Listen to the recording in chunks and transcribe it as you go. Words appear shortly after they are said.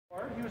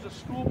he was a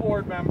school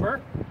board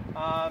member,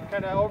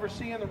 kind of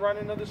overseeing the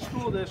running of the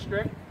school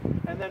district,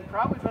 and then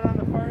probably been on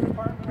the fire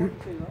department,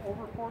 what do you say,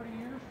 over 40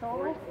 years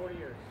total? 40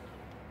 years.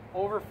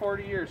 Over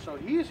 40 years. So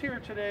he's here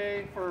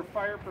today for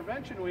Fire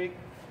Prevention Week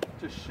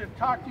to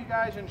talk to you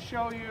guys and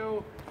show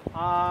you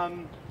a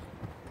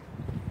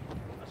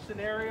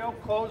scenario,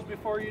 close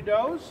before you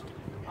doze.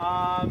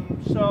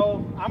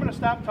 So I'm going to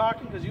stop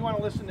talking because you want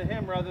to listen to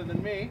him rather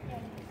than me.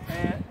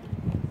 And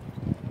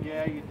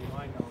yeah, you do.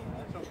 I know.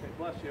 That's okay.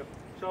 Bless you.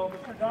 So,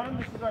 Mr. Dunham,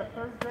 this is our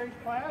 3rd grade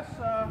class.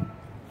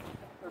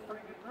 They're a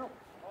pretty good group.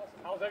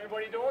 How's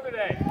everybody doing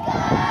today?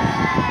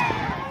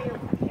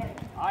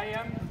 I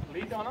am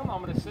Lee Dunham.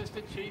 I'm an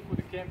assistant chief with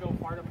the Campbell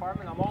Fire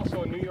Department. I'm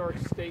also a New York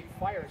State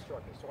fire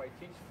instructor, so I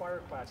teach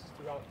fire classes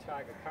throughout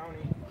Tioga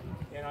County,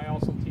 and I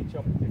also teach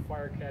up at the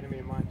Fire Academy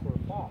in Montour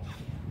Falls.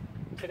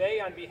 Today,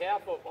 on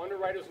behalf of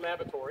Underwriters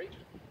Laboratory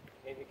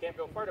and the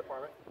Campbell Fire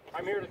Department,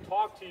 I'm here to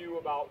talk to you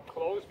about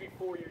close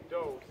before you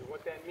doze. And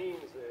what that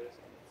means is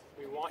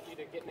we want you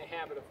to get in the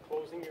habit of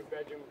closing your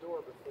bedroom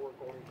door before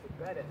going to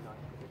bed at night,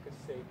 because it could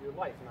save your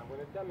life, and I'm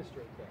going to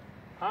demonstrate that.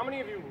 How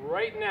many of you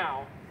right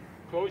now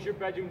close your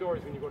bedroom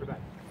doors when you go to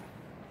bed?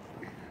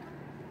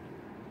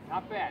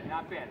 Not bad,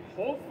 not bad.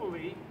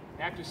 Hopefully,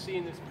 after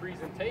seeing this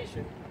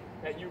presentation,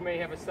 that you may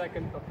have a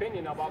second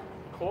opinion about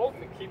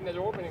closing, keeping it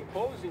open and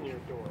closing your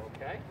door,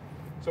 okay?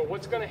 So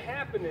what's going to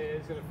happen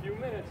is, in a few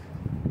minutes,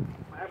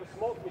 I have a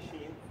smoke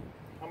machine.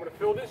 I'm going to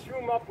fill this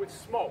room up with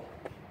smoke.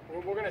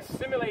 We're going to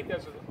simulate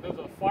there's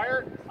a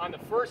fire on the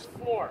 1st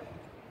floor.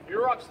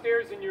 You're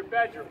upstairs in your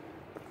bedroom.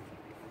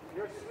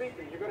 You're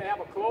sleeping. You're going to have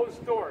a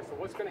closed door. So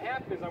what's going to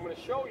happen is I'm going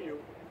to show you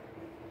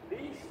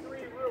these 3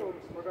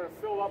 rooms are going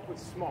to fill up with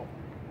smoke.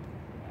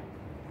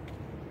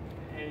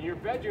 And your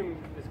bedroom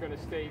is going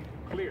to stay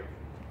clear.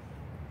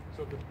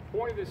 So the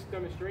point of this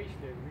demonstration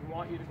is we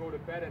want you to go to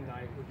bed at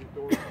night with your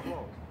doors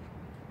closed.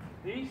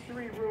 These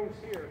 3 rooms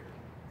here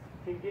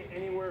can get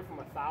anywhere from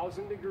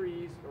 1,000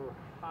 degrees or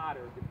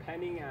hotter,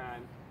 depending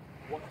on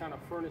what kind of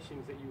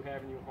furnishings that you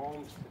have in your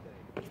homes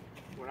today.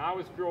 When I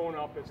was growing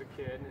up as a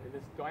kid, and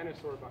this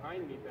dinosaur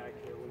behind me back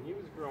here, when he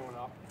was growing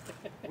up,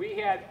 we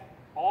had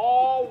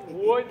all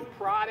wood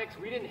products.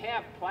 We didn't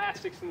have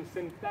plastics and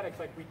synthetics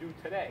like we do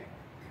today.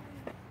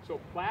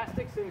 So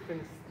plastics and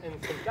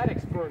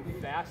synthetics burn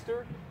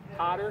faster,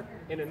 hotter,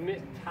 and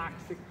emit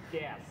toxic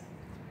gas.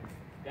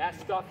 That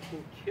stuff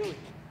can kill you,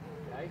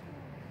 okay?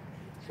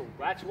 So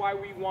that's why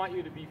we want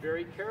you to be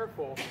very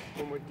careful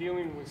when we're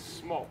dealing with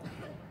smoke.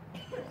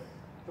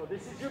 So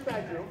this is your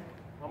bedroom.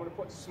 I'm going to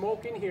put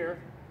smoke in here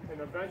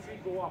and eventually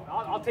go up.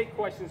 I'll take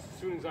questions as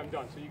soon as I'm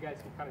done so you guys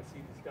can kind of see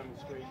this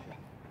demonstration.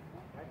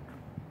 Okay?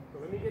 So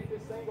let me get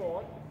this thing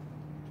going.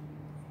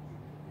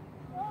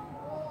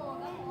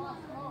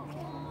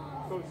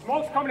 So the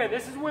smoke's coming in.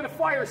 This is where the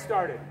fire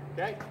started.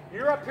 Okay?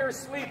 You're up here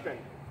sleeping.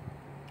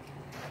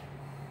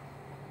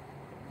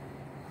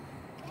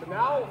 So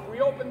now if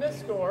we open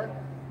this door,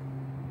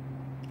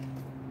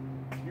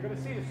 you're going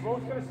to see the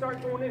smoke's going to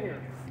start going in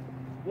here.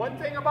 One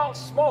thing about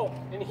smoke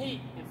and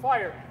heat and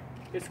fire,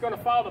 it's going to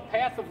follow the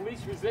path of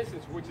least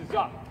resistance, which is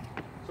up.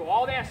 So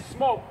all that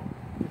smoke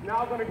is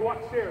now going to go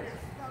upstairs.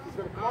 It's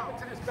going to come up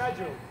into this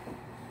bedroom.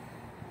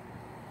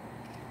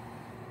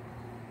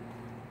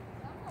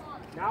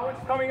 Now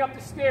it's coming up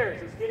the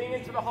stairs. It's getting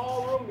into the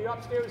hall room, the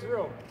upstairs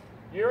room.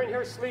 You're in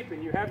here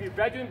sleeping. You have your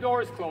bedroom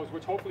doors closed,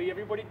 which hopefully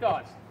everybody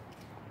does.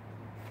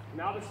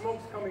 Now the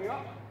smoke's coming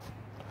up.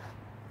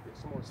 Get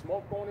some more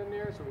smoke going in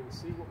there so we can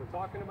see what we're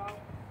talking about.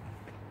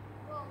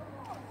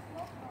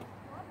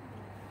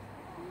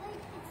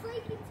 It's like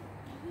it's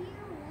here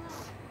now.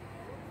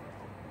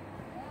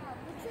 Yeah,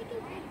 it's like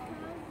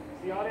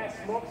it's see how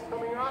that smoke's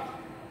coming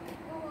up?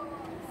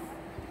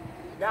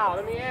 Now,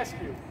 let me ask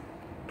you.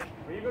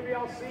 Are you going to be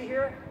able to see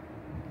here?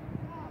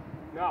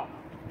 No.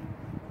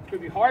 It's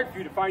going to be hard for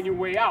you to find your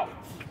way out.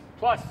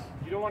 Plus,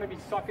 you don't want to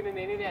be sucking in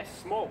any of that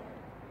smoke.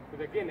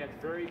 Because again, that's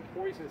very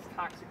poisonous,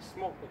 toxic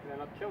smoke that can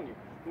end up killing you.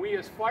 We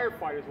as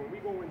firefighters, when we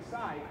go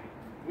inside,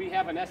 we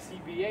have an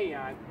SCBA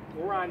on.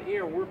 We're on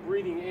air. We're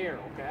breathing air,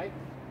 okay?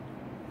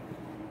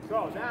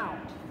 So now,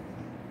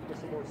 get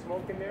some more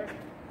smoke in there.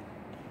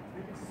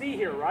 You can see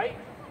here, right?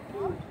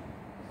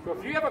 So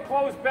if you have a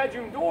closed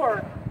bedroom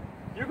door,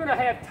 you're going to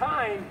have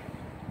time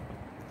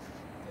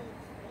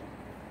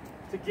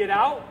to get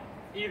out,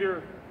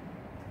 either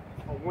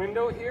a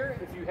window here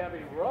if you have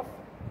a roof,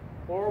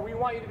 or we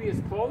want you to be as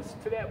close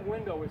to that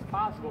window as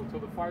possible until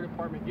the fire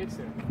department gets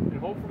there. And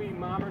hopefully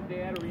mom or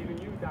dad or even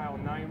you dial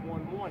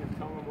 911 and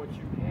tell them what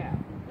you have,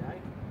 okay?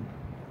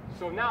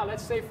 So now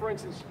let's say, for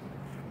instance,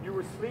 you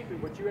were sleeping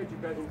but you had your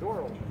bedroom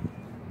door open.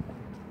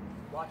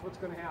 Watch what's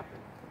going to happen.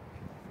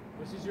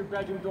 This is your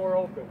bedroom door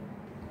open.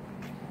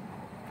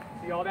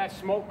 See all that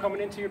smoke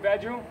coming into your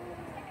bedroom?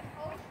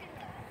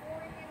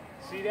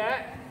 See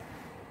that?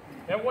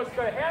 And what's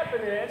going to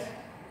happen is,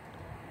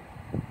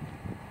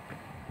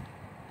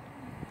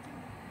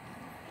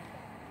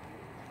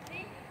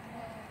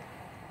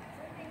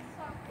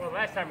 well,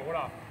 last time it went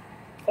off.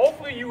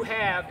 Hopefully you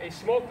have a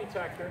smoke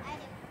detector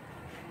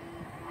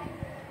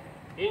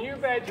in your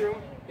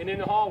bedroom and in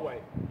the hallway.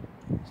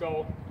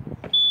 So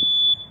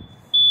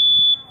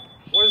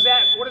what does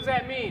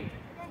that mean?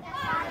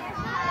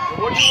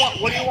 What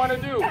do you want to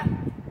do?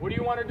 What do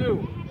you want to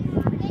do?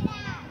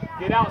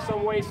 Get out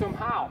some way,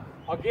 somehow.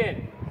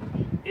 Again,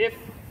 if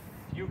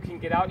you can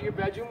get out your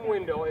bedroom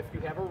window, if you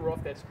have a roof,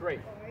 that's great.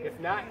 If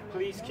not,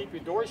 please keep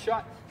your door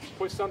shut.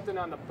 Put something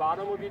on the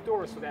bottom of your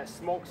door so that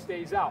smoke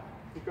stays out.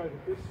 Because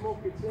if this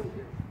smoke gets in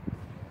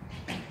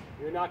here,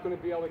 you're not going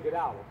to be able to get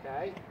out,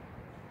 okay?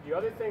 The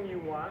other thing you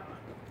want...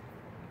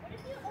 What if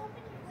you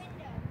open your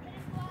window? What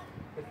if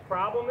locked? The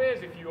problem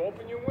is, if you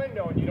open your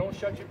window and you don't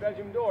shut your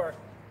bedroom door,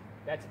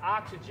 that's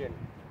oxygen.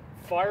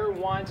 Fire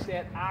wants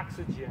that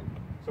oxygen.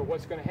 So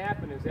what's going to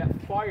happen is that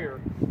fire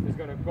is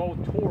going to go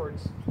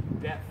towards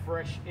that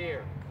fresh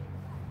air.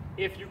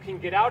 If you can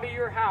get out of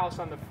your house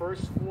on the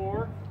first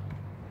floor,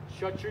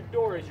 shut your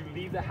door as you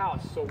leave the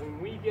house. So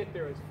when we get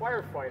there as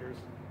firefighters,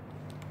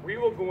 we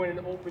will go in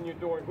and open your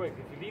door and go in. If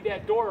you leave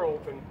that door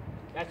open,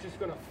 that's just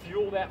going to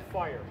fuel that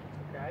fire,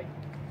 okay?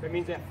 That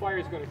means that fire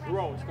is going to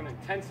grow. It's going to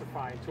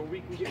intensify until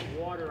we can get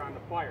water on the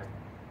fire.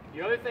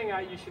 The other thing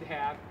you should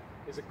have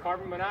is a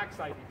carbon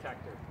monoxide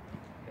detector.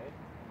 Okay?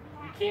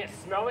 You can't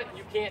smell it,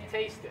 you can't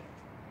taste it.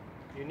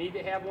 You need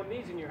to have one of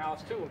these in your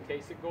house too in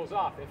case it goes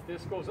off. If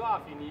this goes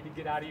off, you need to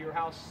get out of your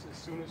house as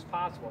soon as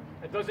possible.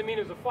 That doesn't mean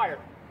there's a fire.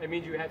 It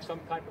means you have some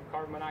type of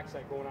carbon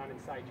monoxide going on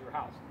inside your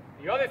house.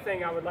 The other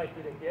thing I would like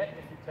you to get,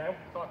 if you can,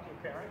 talk to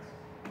your parents,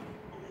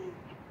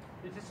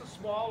 is just a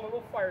small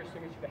little fire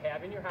extinguisher to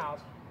have in your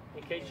house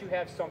in case you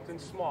have something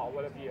small,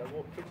 whether it be a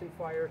little kitchen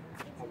fire,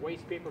 a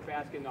waste paper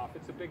basket. Now, if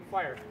it's a big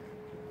fire,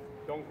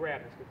 don't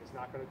grab it because it's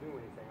not going to do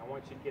anything. I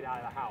want you to get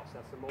out of the house.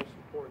 That's the most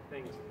important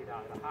thing, is to get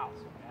out of the house,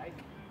 okay?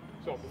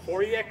 So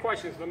before you get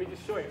questions, let me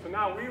just show you. So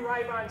now we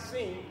arrive on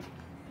scene.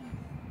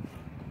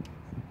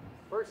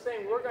 First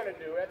thing we're going to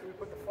do after we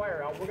put the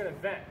fire out, we're going to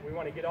vent. We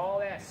want to get all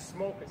that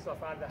smoke and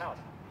stuff out of the house.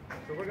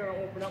 So we're going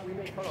to open up, we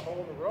may cut a hole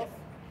in the roof.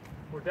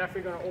 We're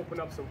definitely going to open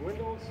up some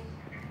windows.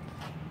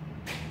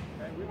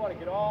 And we want to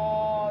get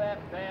all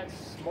that bad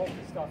smoke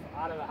and stuff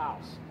out of the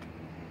house.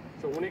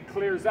 So when it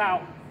clears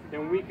out,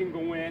 then we can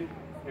go in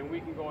and we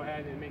can go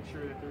ahead and make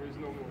sure that there is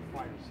no more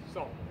fires.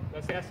 So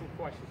let's ask some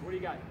questions. What do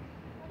you got?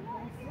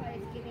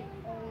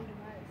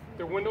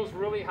 The window's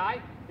really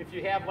high. If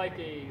you have like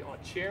a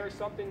chair or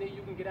something that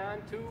you can get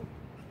onto.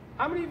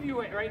 How many of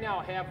you right now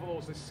have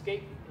those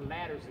escape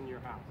ladders in your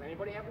house?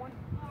 Anybody have one?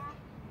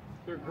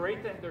 They're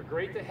great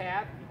to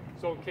have.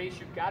 So in case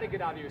you've got to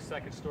get out of your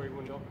second story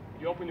window,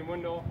 you open your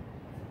window,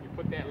 you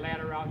put that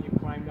ladder out and you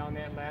climb down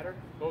that ladder.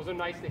 Those are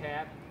nice to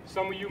have.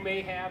 Some of you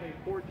may have a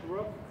porch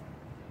roof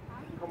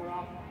coming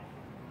off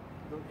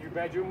your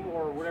bedroom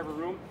or whatever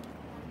room.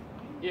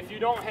 If you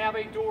don't have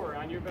a door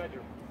on your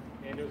bedroom,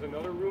 and there's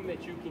another room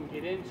that you can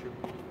get into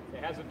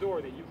that has a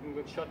door that you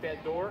can shut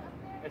that door,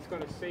 that's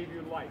going to save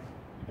your life.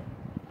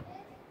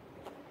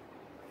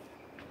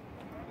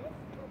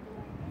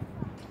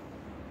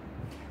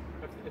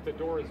 If the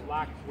door is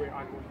locked, where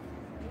on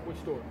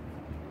which door?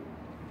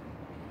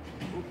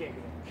 Who can't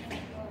get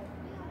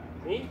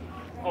in? Me?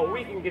 Oh,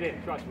 we can get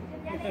in, trust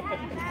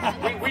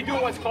me. we do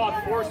what's called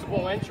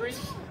forcible entry.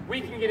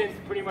 We can get into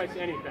pretty much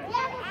anything.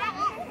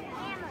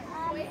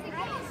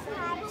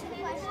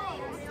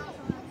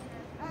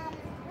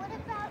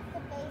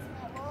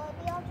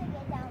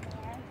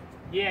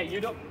 Yeah,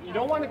 you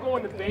don't want to go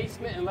in the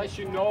basement unless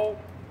you know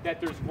that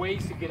there's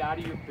ways to get out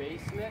of your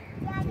basement.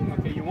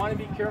 Okay, you want to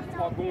be careful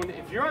about going.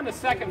 If you're on the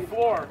second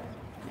floor,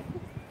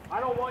 I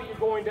don't want you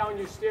going down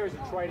your stairs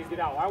and try to get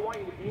out. I want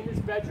you to be in this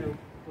bedroom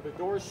with the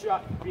door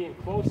shut, being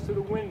close to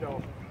the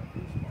window,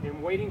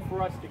 and waiting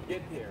for us to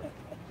get there.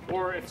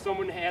 Or if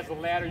someone has a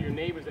ladder, your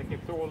neighbors that can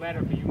throw a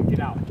ladder, but you can get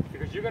out.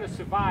 Because you're going to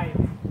survive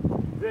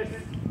this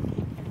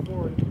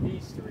before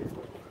these three.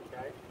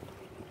 Okay?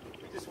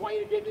 We just want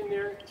you to get in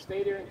there,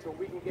 stay there until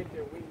we can get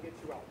there, we can get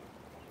you out.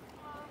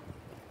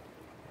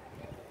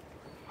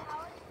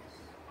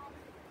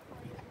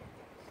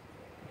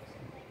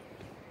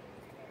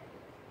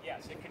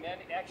 Yes, it can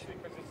actually,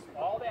 because it's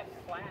all that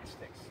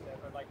plastics, that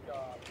are like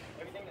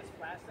everything that's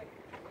plastic.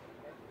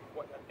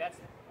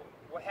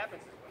 What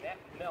happens is when that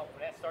melts,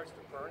 when that starts to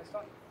burn and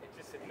stuff, it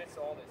just emits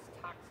all this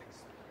toxic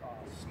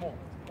smoke,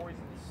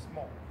 poisonous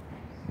smoke.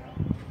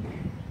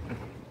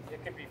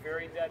 It can be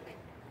very deadly.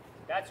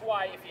 That's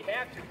why if you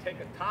have to, take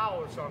a towel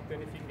or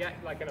something, if you get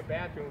like in a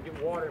bathroom,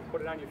 get water and put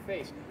it on your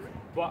face.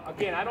 But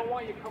again, I don't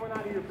want you coming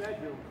out of your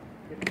bedroom.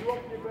 If you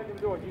open your bedroom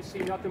door and you see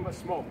nothing but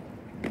smoke,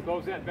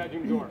 close that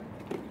bedroom door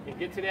and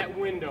get to that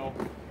window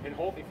and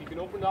hope if you can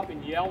open up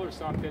and yell or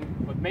something,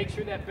 but make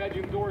sure that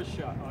bedroom door is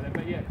shut.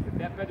 If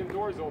that bedroom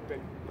door is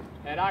open,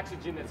 that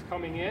oxygen that's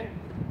coming in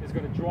is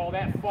going to draw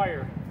that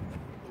fire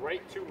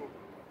right to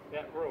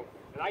that room.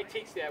 And I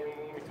teach that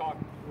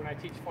when I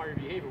teach fire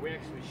behavior, we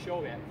actually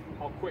show that,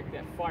 how quick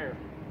that fire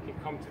can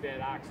come to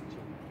that oxygen.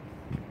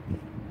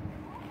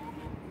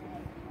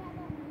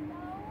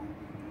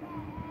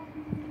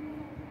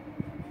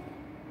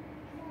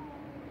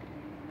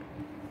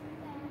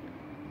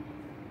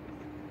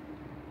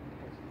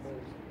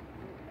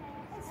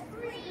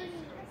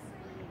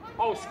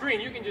 Oh, no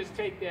screen, you can just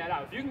take that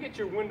out. If you can get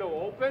your window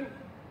open,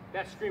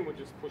 that screen will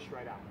just push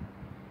right out.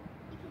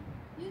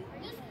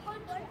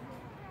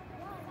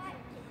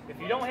 If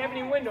you don't have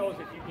any windows,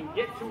 if you can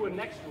get to a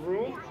next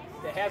room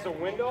that has a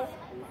window,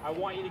 I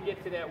want you to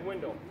get to that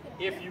window.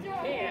 If you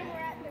can't,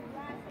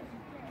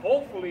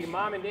 hopefully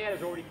mom and dad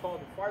has already called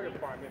the fire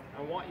department.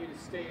 I want you to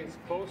stay as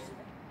close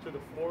to the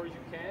floor as you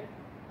can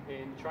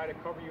and try to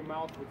cover your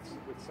mouth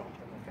with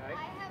something, okay?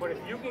 But if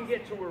you can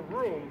get to a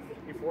room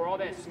before all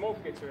that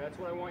smoke gets there, that's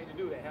what I want you to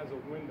do, that has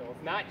a window.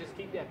 If not, just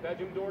keep that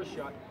bedroom door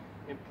shut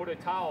and put a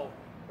towel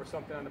or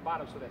something on the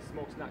bottom so that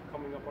smoke's not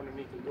coming up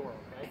underneath the door,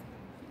 okay?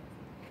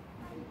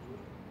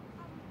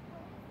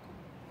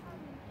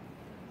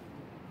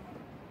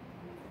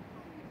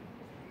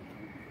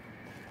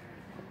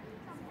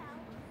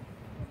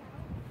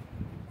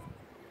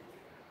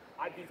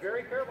 I'd be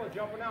very careful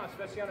jumping out,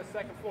 especially on the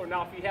second floor.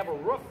 Now, if you have a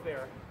roof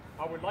there,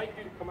 I would like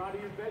you to come out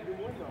of your bedroom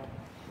window.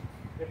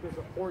 If there's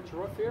a porch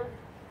roof here,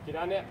 get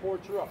on that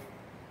porch roof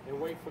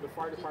and wait for the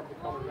fire department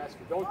to come and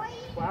rescue. But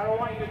I don't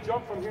want you to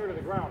jump from here to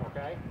the ground,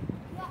 okay?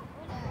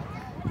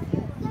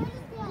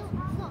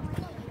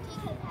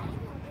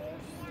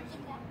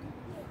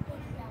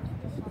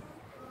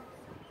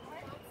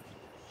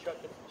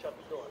 Shut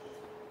the door.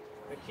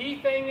 The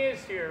key thing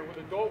is here with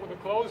a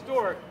closed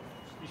door,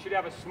 you should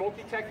have a smoke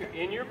detector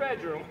in your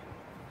bedroom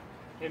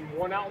and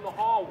one out in the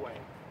hallway,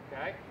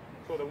 okay?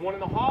 So the one in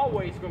the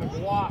hallway is going to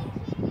go off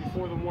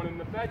before the one in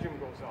the bedroom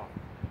goes off.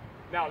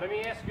 Now, let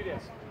me ask you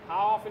this. How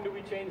often do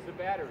we change the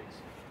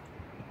batteries?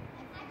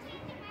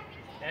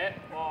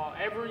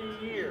 Every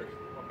year,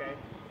 okay?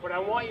 But I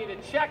want you to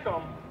check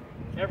them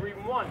every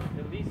month.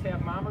 At least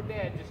have mom or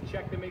dad just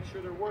check to make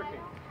sure they're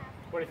working.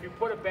 But if you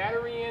put a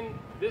battery in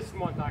this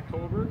month,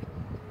 October,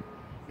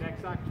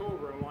 next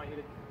October, I want you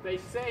to, they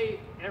say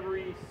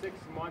every 6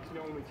 months, you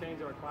know, when we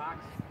change our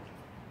clocks,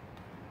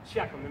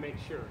 check them to make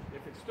sure.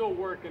 If it's still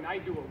working, I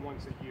do it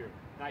once a year.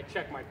 And I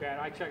check my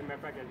battery. Matter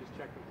of fact, I just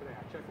checked them today.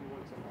 I check them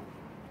once a month.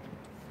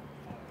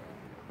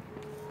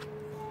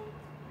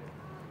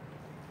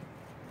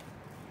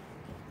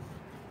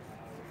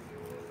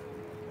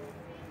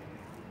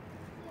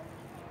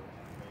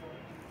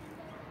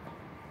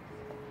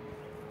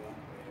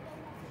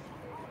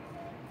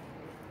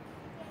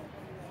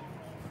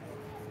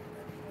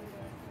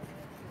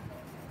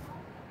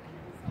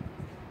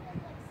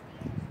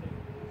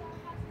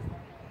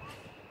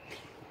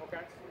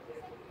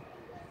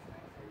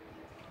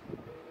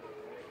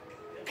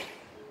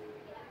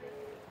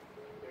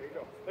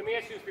 Let me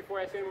ask you this before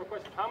I ask any more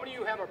questions. How many of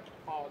you have a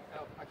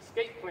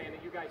escape plan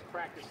that you guys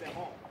practice at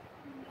home?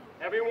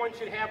 Everyone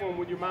should have one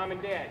with your mom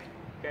and dad.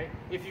 Okay?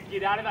 If you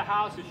get out of the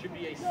house, there should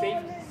be a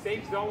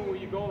safe zone where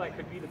you go. That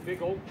could be the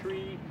big oak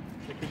tree.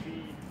 It could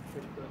be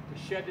the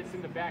shed that's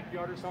in the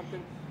backyard or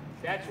something.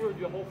 That's where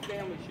the whole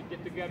family should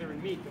get together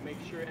and meet to make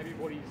sure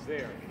everybody's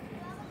there.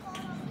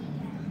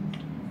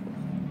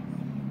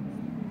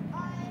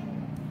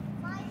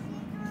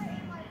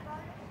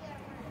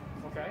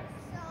 Okay.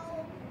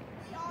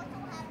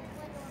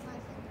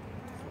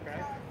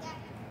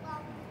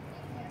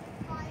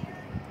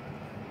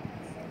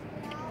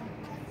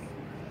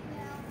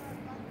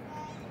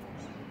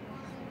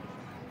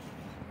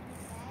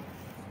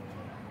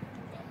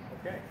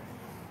 Okay,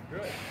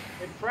 good.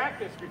 And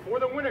practice, before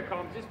the winter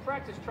comes, just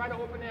practice, try to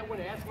open that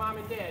window. Ask mom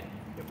and dad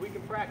if we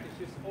can practice,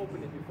 just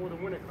open it before the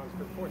winter comes,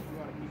 because of course we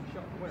want to keep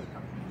shut when winter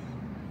comes.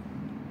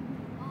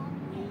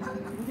 We're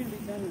going to be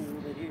done in a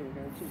little bit here. We're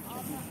going to check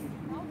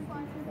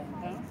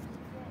downtown.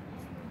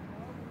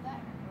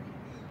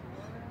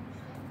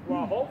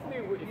 Well, hopefully,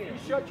 if you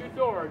shut your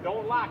door,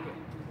 don't lock it.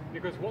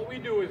 Because what we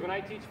do is, when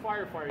I teach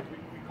firefighters,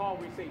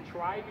 we say,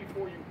 try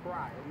before you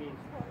cry. It means,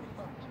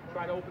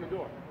 try to open the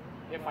door.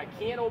 If I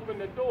can't open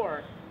the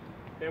door,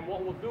 then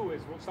what we'll do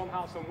is,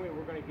 somehow, some way,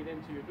 we're going to get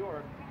into your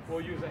door.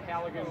 We'll use a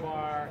halogen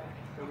bar,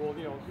 and we'll,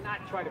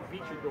 not try to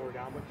beat your door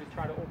down, but just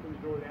try to open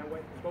the door that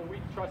way. But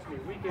trust me,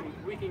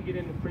 we can get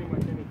into pretty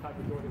much any type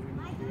of door that we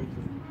need to get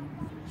into.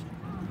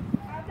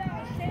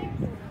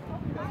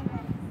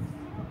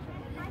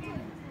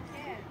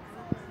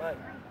 But,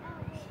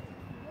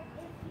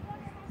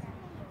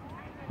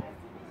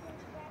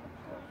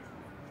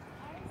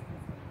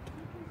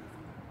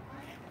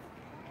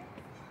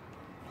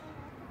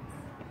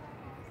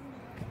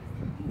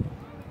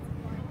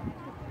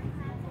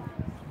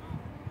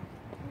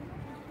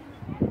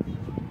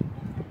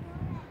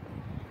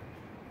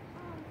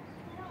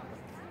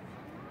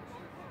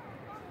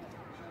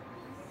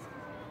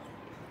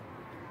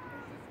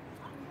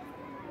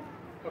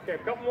 okay, a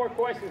couple more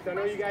questions. I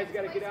know you guys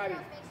got to get out of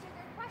here.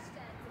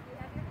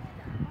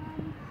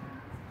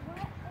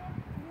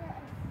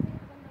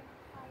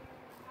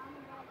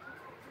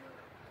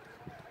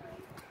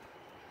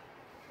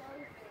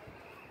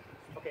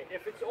 Okay,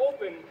 if it's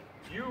open,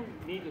 you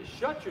need to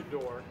shut your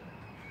door.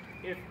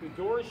 If the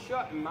door is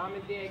shut and mom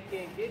and dad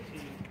can't get to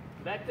you,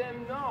 let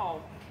them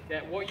know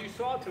that what you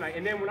saw tonight.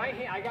 And then when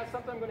I got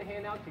something I'm going to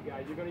hand out to you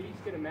guys. You're going to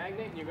each get a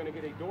magnet and you're going to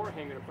get a door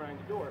hanger to put on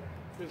your door.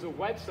 There's a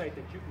website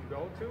that you can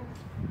go to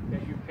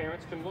that your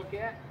parents can look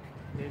at,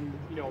 and,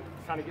 you know,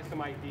 kind of get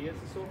some ideas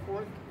and so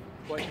forth.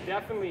 But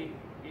definitely,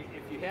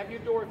 if you have your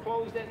door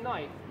closed at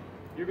night,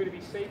 you're going to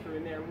be safer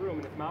in that room.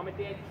 And if mom and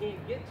dad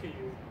can't get to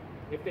you,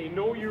 if they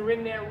know you're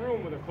in that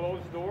room with a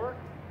closed door,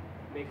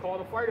 they call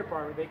the fire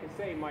department, they can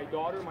say, my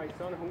daughter, my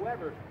son,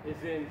 whoever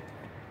is in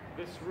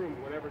this room,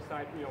 whatever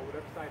side, you know,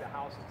 whatever side of the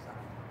house it's on.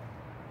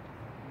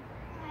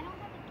 I don't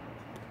have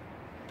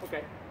a door.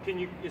 Okay. Can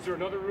you, is there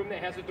another room that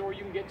has a door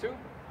you can get to?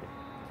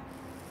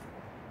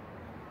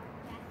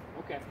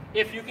 Okay.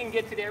 If you can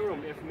get to that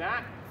room. If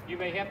not, you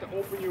may have to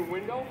open your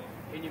window,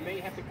 and you may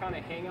have to kind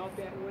of hang out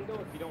that window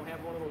if you don't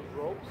have one of those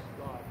ropes,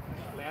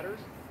 ladders.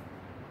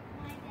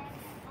 My dad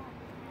has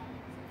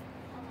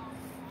a lot of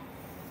that.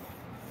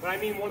 But I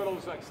mean one of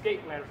those like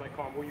skate ladders, I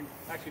call them, where you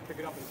actually pick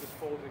it up and it just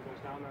folds and goes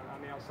down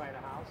on the outside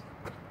of the house.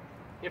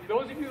 If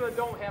those of you that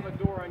don't have a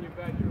door on your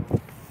bedroom,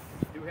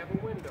 do have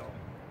a window,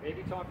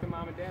 maybe talk to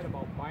mom and dad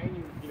about buying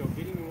you, you know,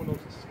 getting you one of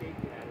those escape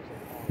ladders, they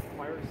call them,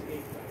 fire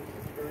escape ladders.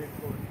 It's very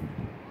important.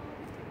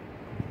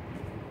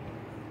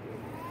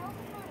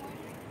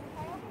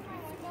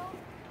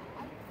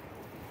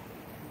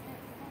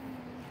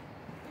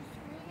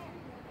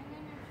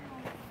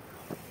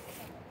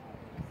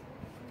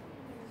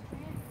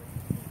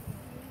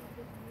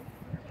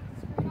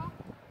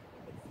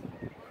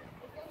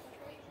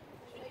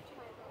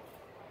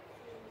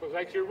 Goes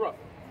right to your roof.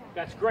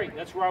 That's great.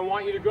 That's where I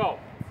want you to go.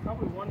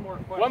 Probably one more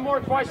question. One more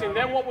question.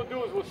 Then what we'll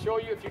do is we'll show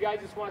you, if you guys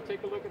just want to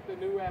take a look at the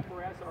new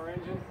apparatus, our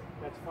engine,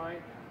 that's fine.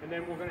 And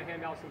then we're going to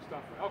hand out some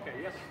stuff. Okay,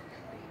 yes?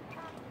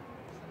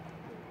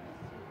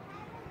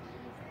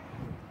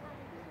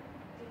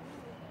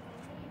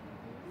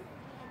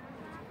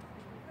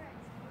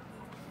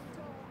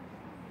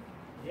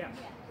 Yes.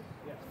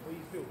 Yes,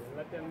 please do. And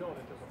let them know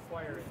that there's a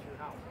fire at your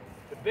house.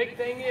 The big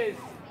thing is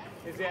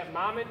that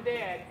mom and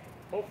dad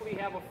hopefully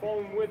have a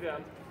phone with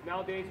them.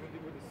 Nowadays,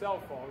 with the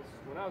cell phones,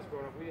 when I was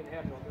growing up, we didn't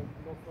have those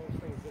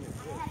things didn't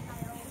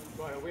exist.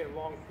 But we had a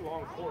long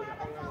cord that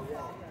hung on the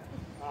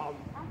wall.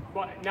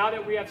 But now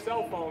that we have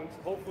cell phones,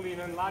 hopefully,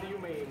 and a lot of you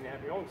may even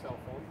have your own cell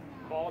phone,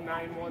 call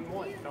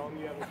 911, tell them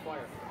you have a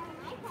fire.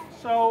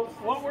 So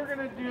what we're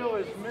going to do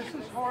is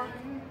Mrs.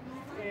 Horton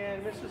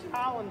and Mrs.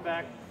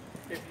 Hollenbeck,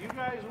 if you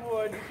guys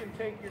would, you can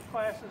take your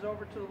classes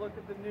over to look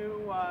at the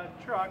new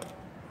truck.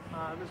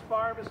 Ms.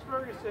 Barr, Ms.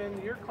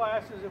 Ferguson, your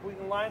classes, if we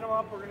can line them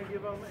up, we're going to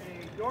give them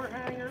a door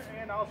hanger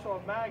and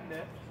also a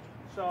magnet.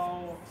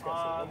 So,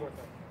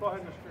 go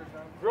ahead, Mr.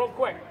 Dunham. Real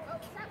quick,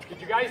 did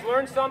you guys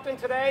learn something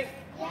today?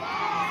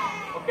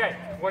 Yeah. Okay,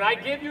 when I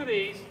give you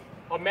these,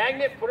 a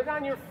magnet, put it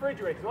on your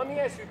refrigerator. Let me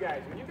ask you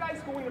guys, when you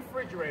guys go in the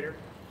refrigerator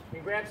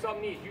and grab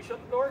something to eat, you shut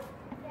the door?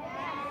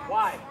 Yeah.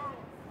 Why?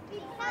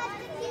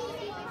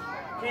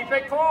 Keep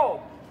it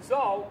cold.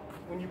 So,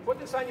 when you put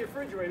this on your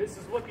refrigerator, this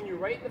is looking you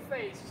right in the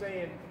face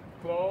saying,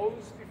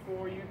 close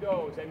before you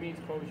doze. That means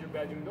close your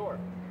bedroom door.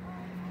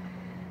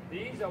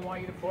 These I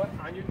want you to put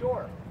on your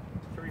door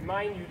to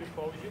remind you to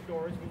close your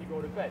doors when you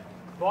go to bed.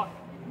 But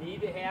you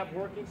need to have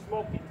working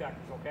smoke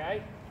detectors,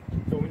 okay?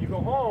 So when you go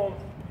home,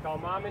 tell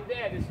mom and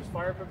dad this is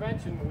fire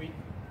prevention week.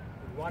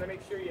 You want to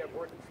make sure you have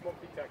working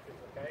smoke detectors,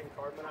 okay? And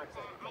carbon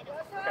monoxide. I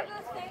don't throw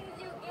those things